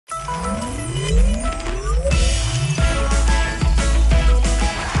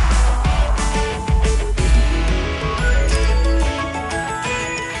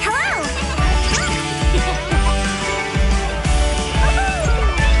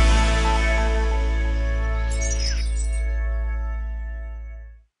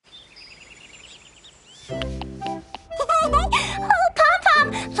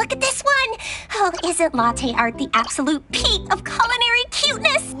Isn't latte art the absolute peak of culinary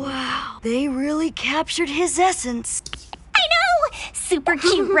cuteness? Wow, they really captured his essence. I know! Super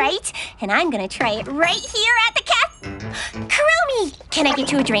cute, right? And I'm gonna try it right here at the cafe. Kurumi, can I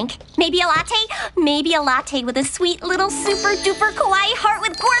get you a drink? Maybe a latte? Maybe a latte with a sweet little super duper kawaii heart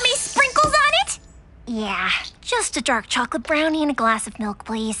with gourmet sprinkles on it? Yeah, just a dark chocolate brownie and a glass of milk,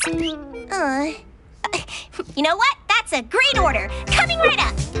 please. You know what? That's a great order. Coming right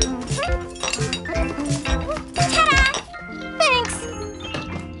up. Ta-da! Thanks.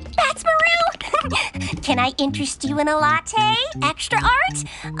 That's Maru. Can I interest you in a latte? Extra art?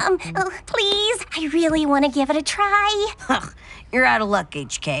 Please. I really want to give it a try. You're out of luck,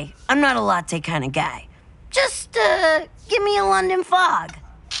 HK. I'm not a latte kind of guy. Just, give me a London fog.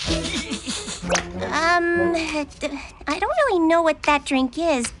 I don't really know what that drink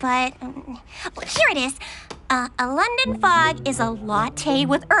is, but here it is. A London fog is a latte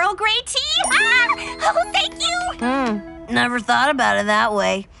with Earl Grey tea. Oh, thank you. Never thought about it that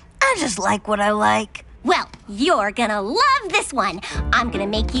way. I just like what I like. Well, you're gonna love this one. I'm gonna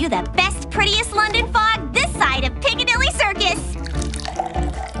make you the best, prettiest London fog this side of Piccadilly Circus.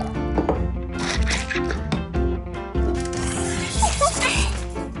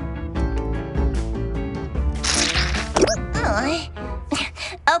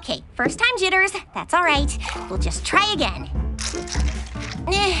 Okay, first time jitters, that's all right. We'll just try again.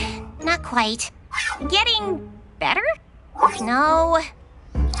 Not quite. Getting better? No.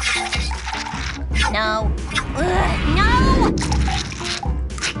 No. No!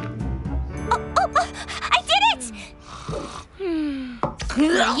 Oh, I did it!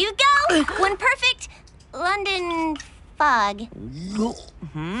 There you go. One perfect London fog.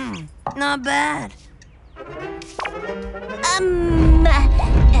 Not bad.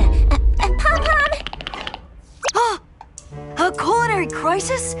 Pom-Pom! A culinary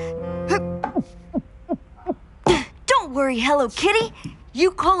crisis? Don't worry, Hello Kitty.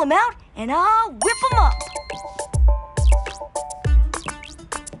 You call him out, and I'll whip him up.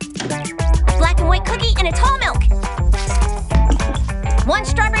 A black and white cookie and a tall milk. One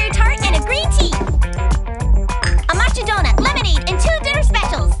strawberry tart and a green tea. A matcha donut, lemonade, and 2 dinner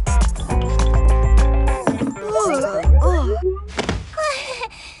specials.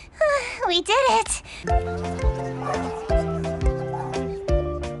 We did it.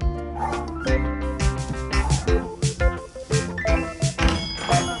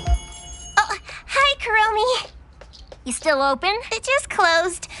 Oh, hi, Kurumi. You still open? It just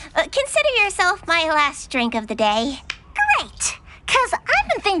closed. Consider yourself my last drink of the day. Great, because I've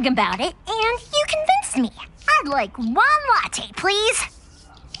been thinking about it, and you convinced me. I'd like 1 latte, please.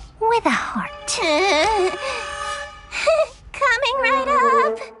 With a heart. Coming right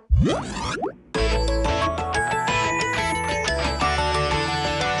up.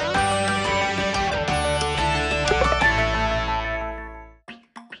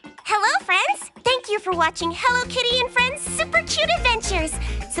 Hello, friends! Thank you for watching Hello Kitty and Friends Super Cute Adventures.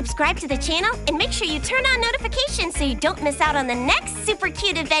 Subscribe to the channel and make sure you turn on notifications so you don't miss out on the next super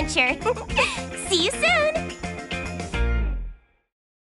cute adventure. See you soon!